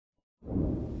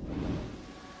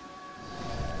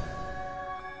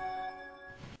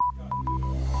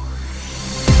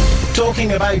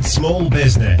talking about small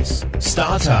business,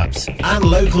 startups, and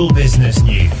local business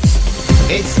news.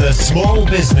 It's the Small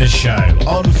Business Show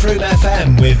on Frome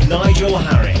FM with Nigel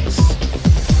Harris.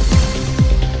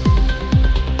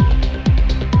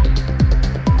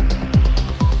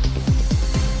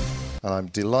 And I'm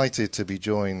delighted to be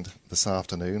joined this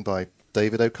afternoon by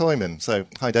David O'Coyman. So,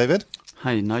 hi David.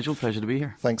 Hi Nigel, pleasure to be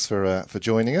here. Thanks for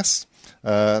joining us.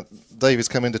 David's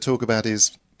come in to talk about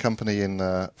his company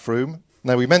in Frome.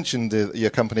 Now, we mentioned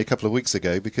your company a couple of weeks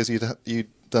ago because you'd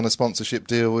done a sponsorship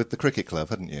deal with the cricket club,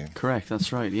 hadn't you? Correct,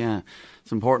 that's right, yeah.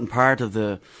 It's an important part of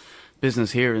the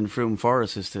business here in Frome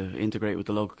Forest is to integrate with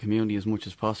the local community as much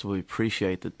as possible. We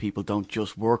appreciate that people don't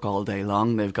just work all day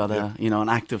long. They've got an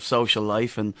active social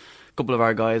life, and a couple of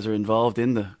our guys are involved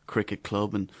in the cricket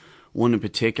club, and one in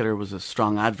particular was a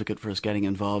strong advocate for us getting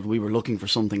involved. We were looking for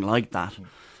something like that.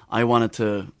 I wanted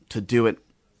to do it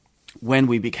when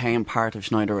we became part of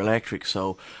Schneider Electric,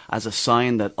 so as a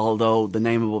sign that although the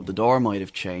name above the door might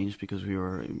have changed because we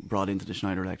were brought into the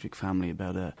Schneider Electric family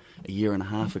about a year and a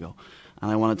half ago,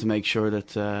 and I wanted to make sure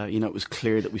that it was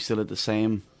clear that we still had the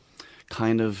same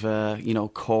kind of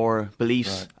core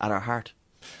beliefs at our heart.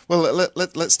 Well,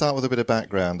 let's start with a bit of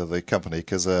background of the company,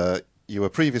 because you were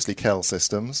previously Kel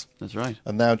Systems. That's right.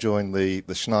 And now joined the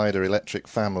Schneider Electric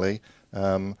family.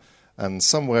 And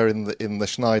somewhere in the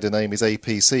Schneider name is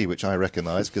APC, which I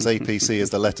recognise, because APC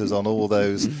is the letters on all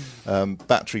those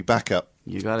battery backup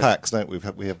packs, don't we?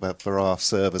 We have for our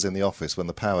servers in the office when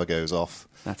the power goes off.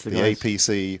 That's the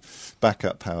APC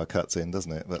backup power cuts in,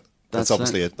 doesn't it? But that's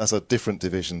obviously that's a different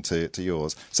division to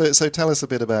yours. So tell us a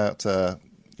bit about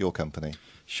your company.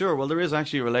 Sure. Well, there is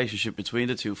actually a relationship between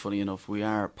the two, funny enough. We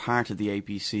are part of the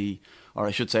APC, or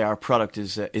I should say our product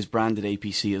is branded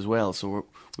APC as well. So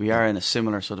we are in a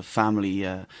similar sort of family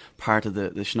part of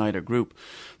the Schneider group.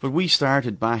 But we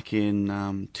started back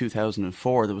in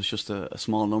 2004. There was just a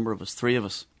small number of us, 3 of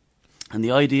us. And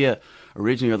the idea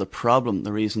originally, or the problem,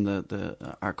 the reason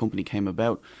that our company came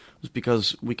about was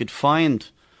because we could find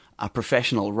a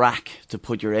professional rack to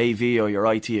put your AV or your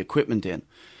IT equipment in.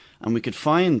 And we could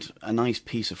find a nice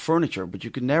piece of furniture, but you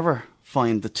could never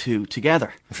find the two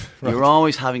together. Right. You were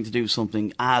always having to do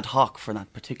something ad hoc for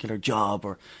that particular job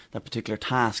or that particular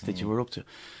task that you were up to.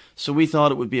 So we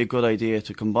thought it would be a good idea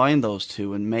to combine those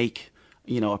two and make,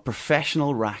 a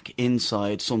professional rack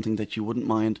inside something that you wouldn't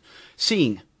mind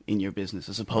seeing in your business,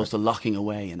 as opposed to locking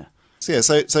away in it. So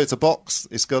it's a box.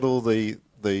 It's got all the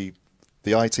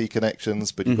IT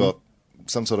connections, but you've got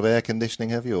some sort of air conditioning,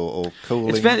 have you, or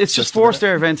cooling? It's just forced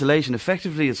air ventilation.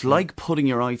 Effectively, it's like putting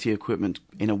your IT equipment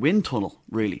in a wind tunnel,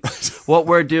 really. What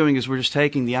we're doing is we're just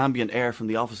taking the ambient air from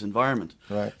the office environment,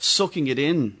 sucking it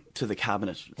in to the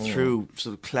cabinet through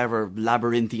sort of clever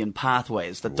labyrinthian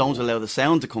pathways that don't allow the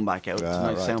sound to come back out. It's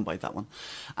a nice soundbite, that one.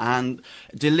 And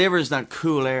delivers that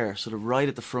cool air sort of right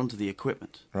at the front of the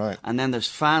equipment. Right. And then there's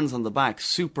fans on the back,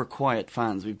 super quiet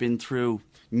fans. We've been through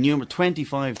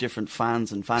 25 different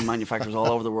fans and fan manufacturers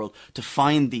all over the world to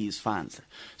find these fans. They're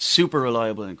super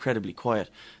reliable and incredibly quiet.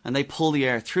 And they pull the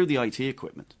air through the IT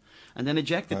equipment and then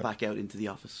eject it back out into the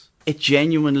office. It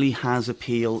genuinely has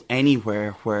appeal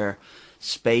anywhere where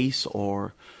space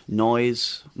or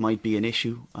noise might be an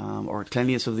issue, or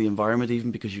cleanliness of the environment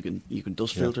even, because you can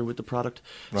dust filter with the product.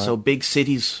 Right. So big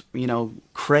cities,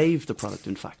 crave the product,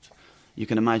 in fact. You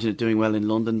can imagine it doing well in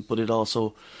London, but it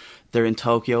also... They're in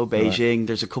Tokyo, Beijing.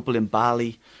 There's a couple in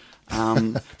Bali.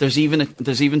 There's even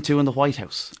 2 in the White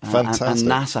House. Fantastic. And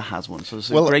NASA has one. So there's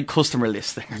a great customer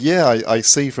list there. Yeah, I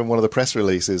see from one of the press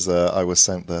releases I was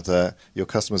sent that your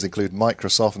customers include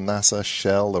Microsoft, NASA,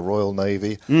 Shell, the Royal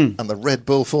Navy, and the Red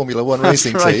Bull Formula One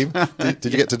racing team. Did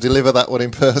you get to deliver that one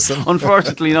in person?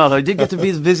 Unfortunately not. I did get to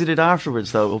be visited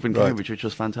afterwards, though, up in Cambridge, which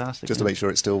was fantastic. Just to make sure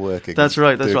it's still working. That's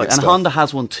right. And Honda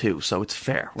has one too, so it's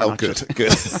fair. Good.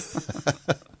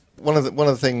 One of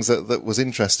the things that was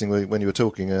interesting when you were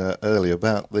talking earlier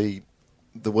about the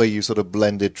way you sort of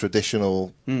blended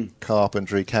traditional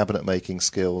carpentry, cabinet making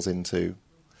skills into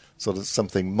sort of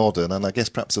something modern, and I guess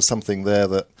perhaps there's something there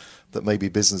that maybe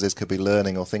businesses could be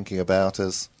learning or thinking about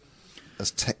as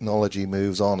technology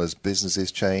moves on, as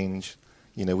businesses change.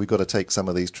 We've got to take some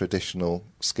of these traditional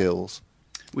skills.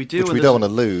 We do, which we don't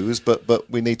want to lose, but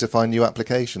we need to find new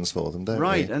applications for them, don't we?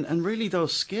 Right, and really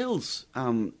those skills,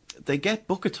 they get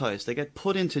bucketized, they get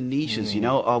put into niches,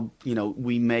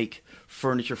 we make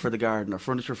furniture for the garden or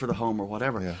furniture for the home or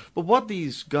whatever. Yeah. But what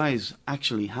these guys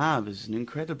actually have is an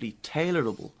incredibly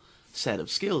tailorable set of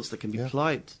skills that can be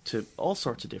applied to all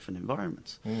sorts of different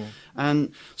environments.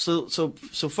 And so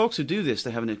folks who do this,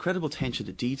 they have an incredible attention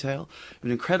to detail,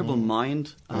 an incredible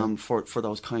mind for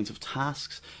those kinds of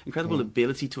tasks, incredible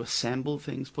ability to assemble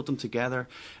things, put them together,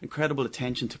 incredible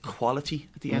attention to quality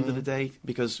at the end of the day,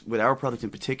 because with our product in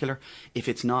particular, if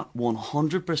it's not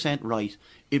 100% right,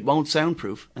 it won't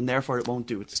soundproof, and therefore it won't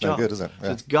do its job. No good, is it?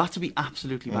 So it's got to be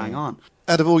absolutely bang on.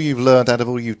 Out of all you've learned, out of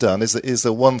all you've done, is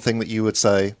there one thing that you would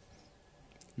say,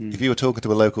 if you were talking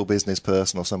to a local business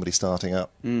person or somebody starting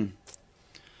up,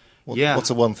 what's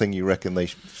the one thing you reckon they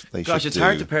should do? Gosh, it's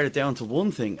hard to pare it down to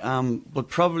one thing, but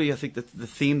probably I think that the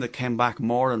theme that came back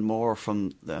more and more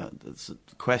from the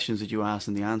questions that you asked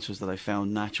and the answers that I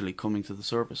found naturally coming to the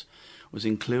surface was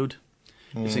include.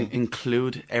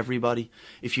 Include everybody.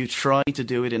 If you try to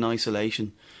do it in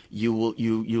isolation,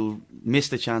 you'll miss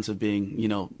the chance of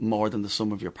being, more than the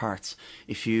sum of your parts.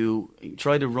 If you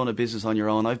try to run a business on your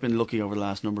own, I've been lucky over the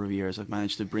last number of years. I've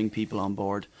managed to bring people on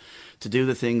board to do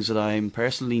the things that I'm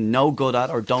personally no good at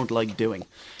or don't like doing.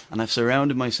 And I've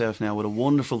surrounded myself now with a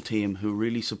wonderful team who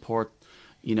really support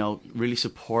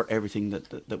everything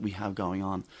that we have going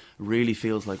on. Really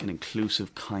feels like an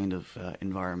inclusive kind of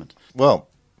environment. Well,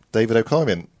 David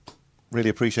O'Coimian, really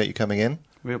appreciate you coming in.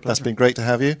 Real pleasure. That's been great to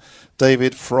have you.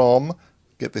 David from,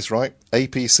 get this right,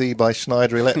 APC by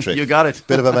Schneider Electric. You got it.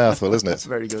 Bit of a mouthful, isn't it?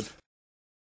 Very good.